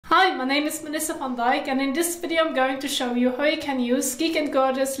Hi, my name is Melissa van Dijk, and in this video I'm going to show you how you can use Geek &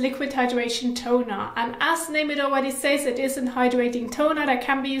 Gorgeous Liquid Hydration Toner. And as the name it already says, it is an hydrating toner that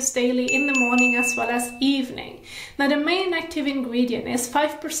can be used daily in the morning as well as evening. Now the main active ingredient is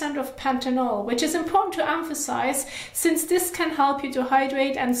 5% of panthenol, which is important to emphasize since this can help you to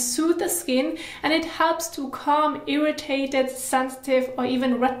hydrate and soothe the skin, and it helps to calm irritated, sensitive or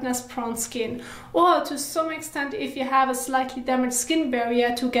even redness prone skin, or to some extent if you have a slightly damaged skin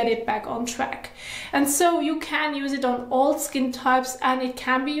barrier, to get it back on track. And so you can use it on all skin types, and it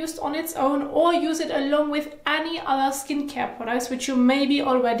can be used on its own or use it along with any other skincare products which you may be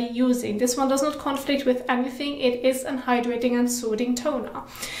already using. This one does not conflict with anything. It is an hydrating and soothing toner.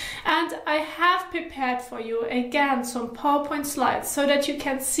 And I have prepared for you again some PowerPoint slides so that you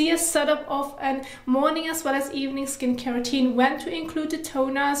can see a setup of a morning as well as evening skincare routine, when to include the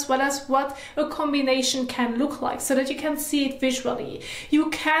toner as well as what a combination can look like, so that you can see it visually. You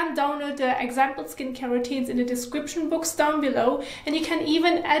can download the example skincare routines in the description box down below, and you can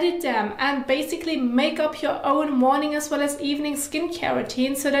even edit them and basically make up your own morning as well as evening skincare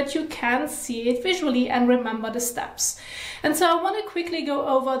routine so that you can see it visually and remember the steps. And so I want to quickly go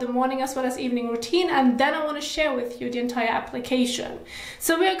over the morning as well as evening routine, and then I want to share with you the entire application.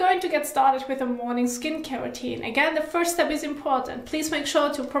 So we are going to get started with a morning skincare routine. Again, the first step is important. Please make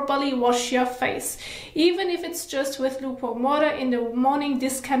sure to properly wash your face. Even if it's just with lukewarm water in the morning,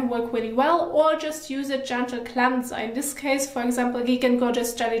 this can work really well, or just use a gentle cleanser. In this case, for example, Geek &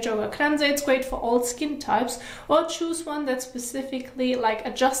 Gorgeous Jelly Joker Cleanser. It's great for all skin types, or choose one that's specifically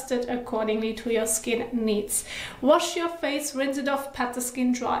adjusted accordingly to your skin needs. Wash your face, rinse it off, pat the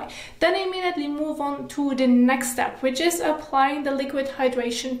skin dry. Then immediately move on to the next step, which is applying the liquid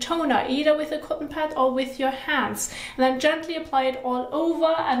hydration toner, either with a cotton pad or with your hands. And then gently apply it all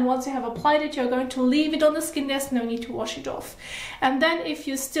over, and once you have applied it, you're going to leave it on the skin. There's no need to wash it off. And then if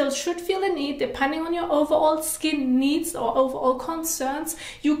you still should feel the need, depending on your overall skin needs or overall concerns,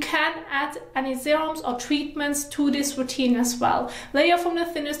 you can add any serums or treatments to this routine as well. Layer from the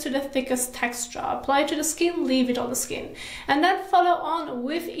thinnest to the thickest texture. Apply it to the skin, leave it on the skin. And then follow on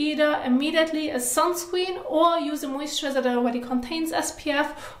with either immediately a sunscreen, or use a moisturizer that already contains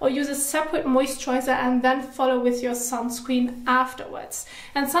SPF, or use a separate moisturizer and then follow with your sunscreen afterwards.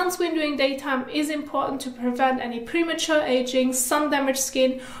 And sunscreen during daytime is important to prevent any premature aging, sun damaged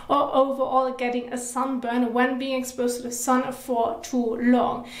skin, or overall getting a sunburn when being exposed to the sun for too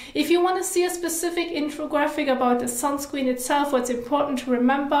long. If you want to see a specific infographic about the sunscreen itself, what's important to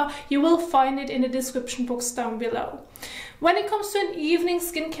remember, you will find it in the description box down below. When it comes to an evening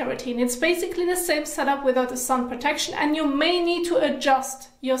skincare routine, it's basically the same setup without the sun protection, and you may need to adjust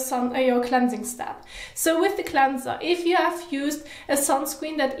your cleansing step. So with the cleanser, if you have used a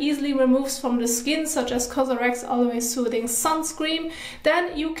sunscreen that easily removes from the skin, such as COSRX Always Soothing Sunscreen,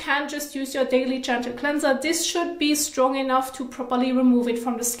 then you can just use your daily gentle cleanser. This should be strong enough to properly remove it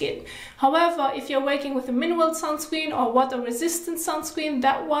from the skin. However, if you're working with a mineral sunscreen or water resistant sunscreen,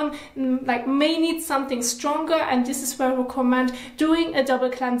 that one may need something stronger, and this is where I recommend doing a double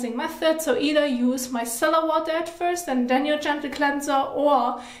cleansing method. So either use micellar water at first and then your gentle cleanser,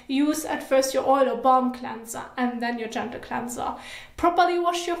 or use at first your oil or balm cleanser and then your gentle cleanser. Properly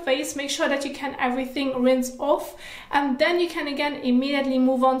wash your face, make sure that you can everything rinse off, and then you can again immediately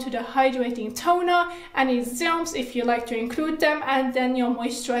move on to the hydrating toner, any serums if you like to include them, and then your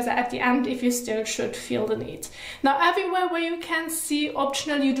moisturizer at the end if you still should feel the need. Now everywhere where you can see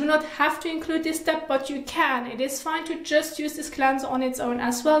optional, you do not have to include this step, but you can. It is fine to just use this cleanser on its own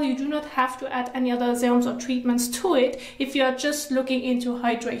as well. You do not have to add any other serums or treatments to it if you are just looking into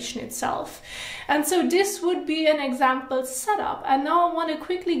hydration itself. And so this would be an example setup. And now I want to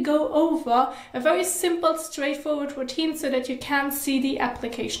quickly go over a very simple, straightforward routine so that you can see the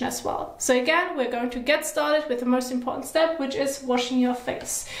application as well. So again, we're going to get started with the most important step, which is washing your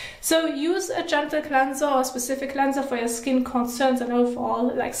face. So use a gentle cleanser or a specific cleanser for your skin concerns and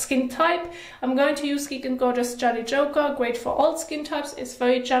overall skin type. I'm going to use Geek & Gorgeous Jelly Joker, great for all skin types. It's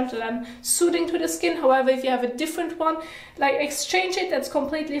very gentle and soothing to the skin. However, if you have a different one, exchange it, that's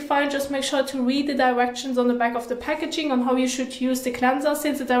completely fine. Just make sure to read the directions on the back of the packaging on how you should use the cleanser,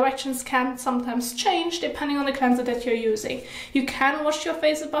 since the directions can sometimes change depending on the cleanser that you're using. You can wash your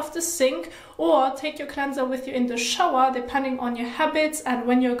face above the sink, or take your cleanser with you in the shower depending on your habits and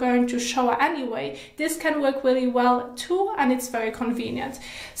when you're going to shower anyway. This can work really well too, and it's very convenient.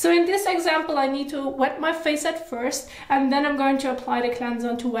 So in this example, I need to wet my face at first, and then I'm going to apply the cleanser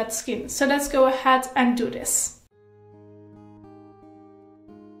onto wet skin. So let's go ahead and do this.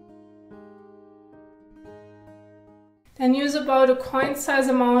 Then use about a coin size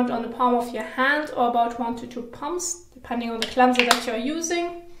amount on the palm of your hand, or about 1 to 2 pumps, depending on the cleanser that you're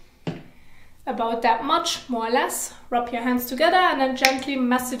using. About that much, more or less. Rub your hands together and then gently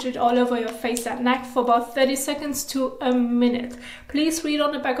massage it all over your face and neck for about 30 seconds to a minute. Please read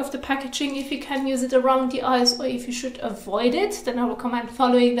on the back of the packaging if you can use it around the eyes or if you should avoid it. Then I recommend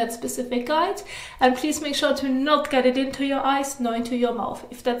following that specific guide. And please make sure to not get it into your eyes nor into your mouth.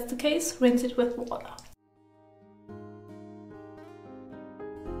 If that's the case, rinse it with water.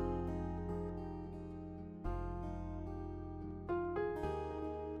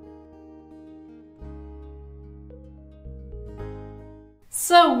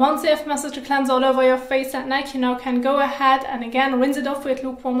 So once you have massaged the cleanser all over your face and neck, you now can go ahead and again rinse it off with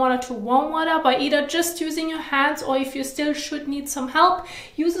lukewarm water to warm water by either just using your hands, or if you still should need some help,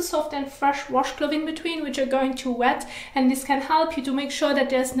 use a soft and fresh washcloth in between which you're going to wet, and this can help you to make sure that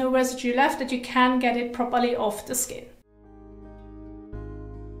there's no residue left, that you can get it properly off the skin.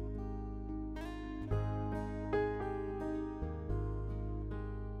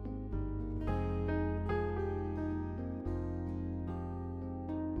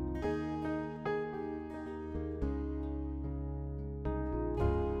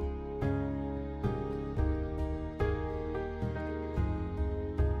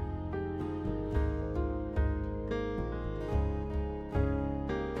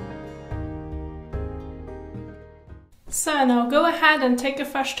 So now go ahead and take a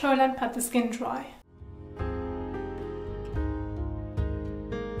fresh towel and pat the skin dry.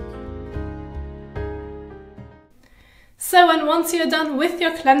 So, and once you're done with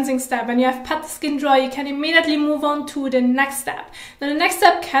your cleansing step and you have pat the skin dry, you can immediately move on to the next step. Now the next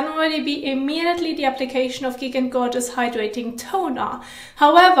step can already be immediately the application of Geek and Gorgeous Hydrating Toner.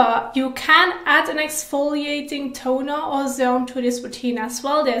 However, you can add an exfoliating toner or serum to this routine as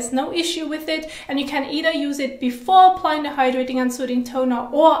well. There's no issue with it, and you can either use it before applying the hydrating and soothing toner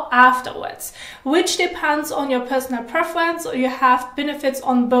or afterwards, which depends on your personal preference, or you have benefits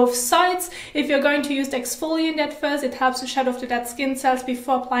on both sides. If you're going to use the exfoliant at first, it helps to shed off the dead skin cells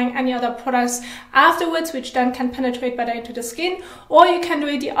before applying any other products afterwards, which then can penetrate better into the skin. Or you can do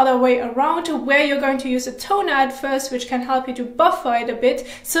it the other way around, where you're going to use a toner at first, which can help you to buffer it a bit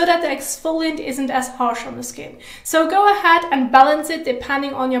so that the exfoliant isn't as harsh on the skin. So go ahead and balance it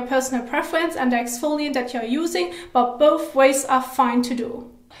depending on your personal preference and the exfoliant that you're using, but both ways are fine to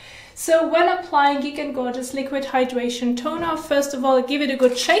do. So when applying Geek and Gorgeous Liquid Hydration Toner, first of all, give it a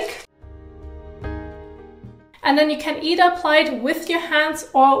good shake. And then you can either apply it with your hands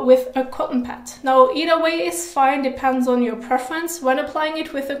or with a cotton pad. Now, either way is fine, depends on your preference. When applying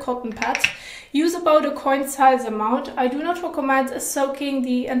it with a cotton pad, use about a coin size amount. I do not recommend soaking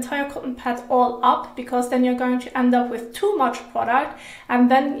the entire cotton pad all up, because then you're going to end up with too much product, and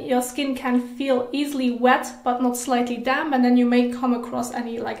then your skin can feel easily wet but not slightly damp, and then you may come across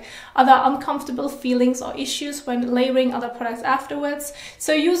any other uncomfortable feelings or issues when layering other products afterwards.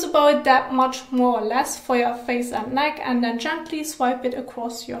 So use about that much, more or less, for your face and neck, and then gently swipe it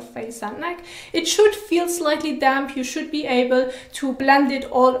across your face and neck. It should feel slightly damp. You should be able to blend it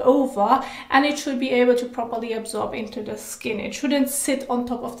all over, and it should be able to properly absorb into the skin. It shouldn't sit on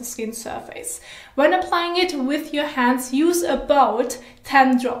top of the skin surface. When applying it with your hands, use about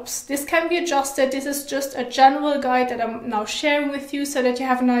 10 drops. This can be adjusted. This is just a general guide that I'm now sharing with you so that you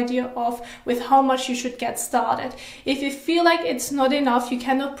have an idea of with how much you should get started. If you feel like it's not enough, you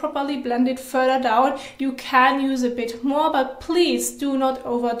cannot properly blend it further down, you can use a bit more, but please do not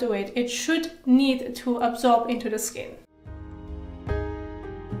overdo it. It should need to absorb into the skin.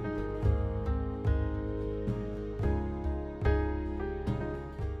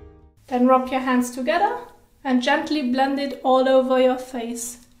 Then rub your hands together and gently blend it all over your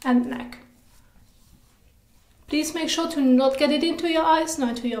face and neck. Please make sure to not get it into your eyes nor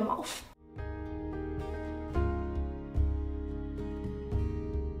into your mouth.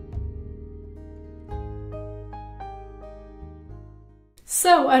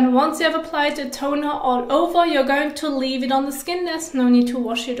 So, and once you have applied the toner all over, you're going to leave it on the skin. There's no need to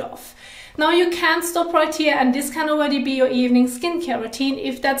wash it off. Now you can stop right here, and this can already be your evening skincare routine.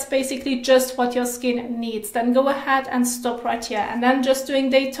 If that's basically just what your skin needs, then go ahead and stop right here. And then just during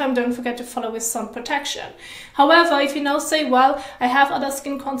daytime, don't forget to follow with sun protection. However, if you now say, well, I have other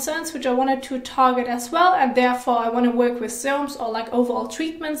skin concerns which I wanted to target as well, and therefore I want to work with serums or overall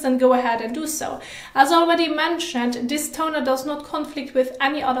treatments, then go ahead and do so. As already mentioned, this toner does not conflict with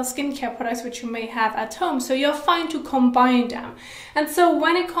any other skincare products which you may have at home, so you're fine to combine them. And so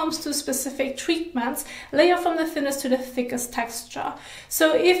when it comes to specific specific treatments, layer from the thinnest to the thickest texture.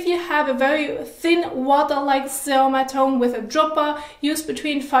 So if you have a very thin water-like serum at home with a dropper, use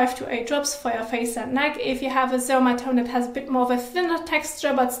between 5 to 8 drops for your face and neck. If you have a serum at home that has a bit more of a thinner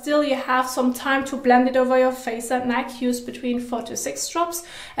texture, but still you have some time to blend it over your face and neck, use between 4 to 6 drops.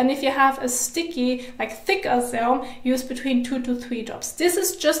 And if you have a sticky, like thicker serum, use between 2 to 3 drops. This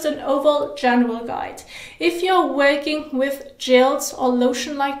is just an overall general guide. If you're working with gels or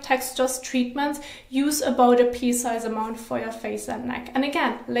lotion-like textures treatments, use about a pea-size amount for your face and neck. And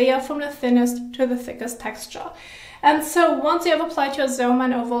again, layer from the thinnest to the thickest texture. And so once you have applied your serum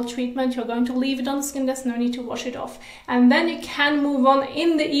and overall treatment, you're going to leave it on the skin. There's no need to wash it off. And then you can move on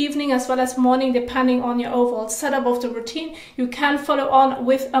in the evening as well as morning, depending on your overall setup of the routine. You can follow on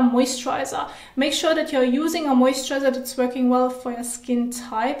with a moisturizer. Make sure that you're using a moisturizer that's working well for your skin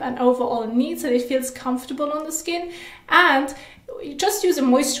type and overall needs, that it feels comfortable on the skin. And just use a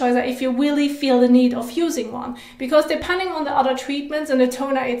moisturizer if you really feel the need of using one, because depending on the other treatments and the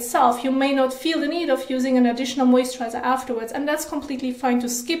toner itself, you may not feel the need of using an additional moisturizer afterwards, and that's completely fine to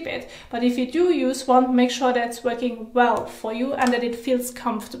skip it. But if you do use one, make sure that it's working well for you and that it feels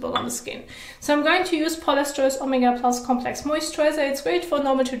comfortable on the skin. So I'm going to use Paula's Omega Plus Complex Moisturizer. It's great for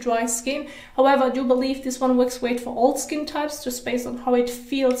normal to dry skin. However, I do believe this one works great for all skin types, just based on how it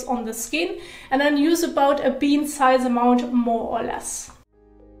feels on the skin. And then use about a bean size amount, more or less.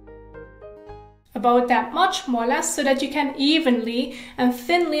 About that much, more or less, so that you can evenly and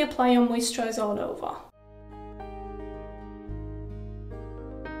thinly apply your moisturizer all over.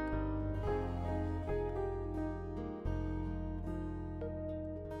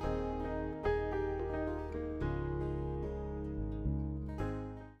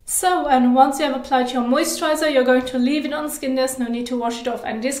 So, and once you have applied your moisturizer, you're going to leave it on the skin. There's no need to wash it off.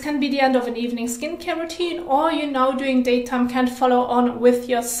 And this can be the end of an evening skincare routine, or you now during daytime can follow on with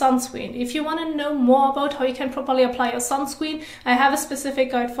your sunscreen. If you want to know more about how you can properly apply your sunscreen, I have a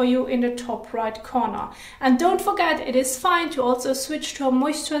specific guide for you in the top right corner. And don't forget, it is fine to also switch to a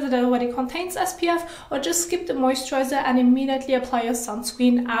moisturizer that already contains SPF, or just skip the moisturizer and immediately apply your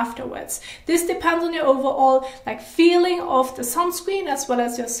sunscreen afterwards. This depends on your overall feeling of the sunscreen as well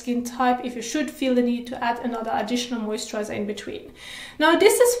as your skin type, if you should feel the need to add another additional moisturizer in between. Now,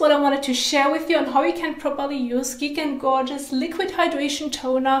 this is what I wanted to share with you on how you can properly use Geek & Gorgeous Liquid Hydration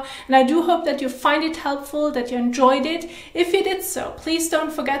Toner, and I do hope that you find it helpful, that you enjoyed it. If you did so, please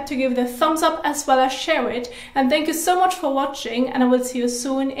don't forget to give it a thumbs up as well as share it. And thank you so much for watching, and I will see you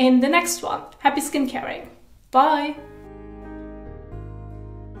soon in the next one. Happy skincaring. Bye!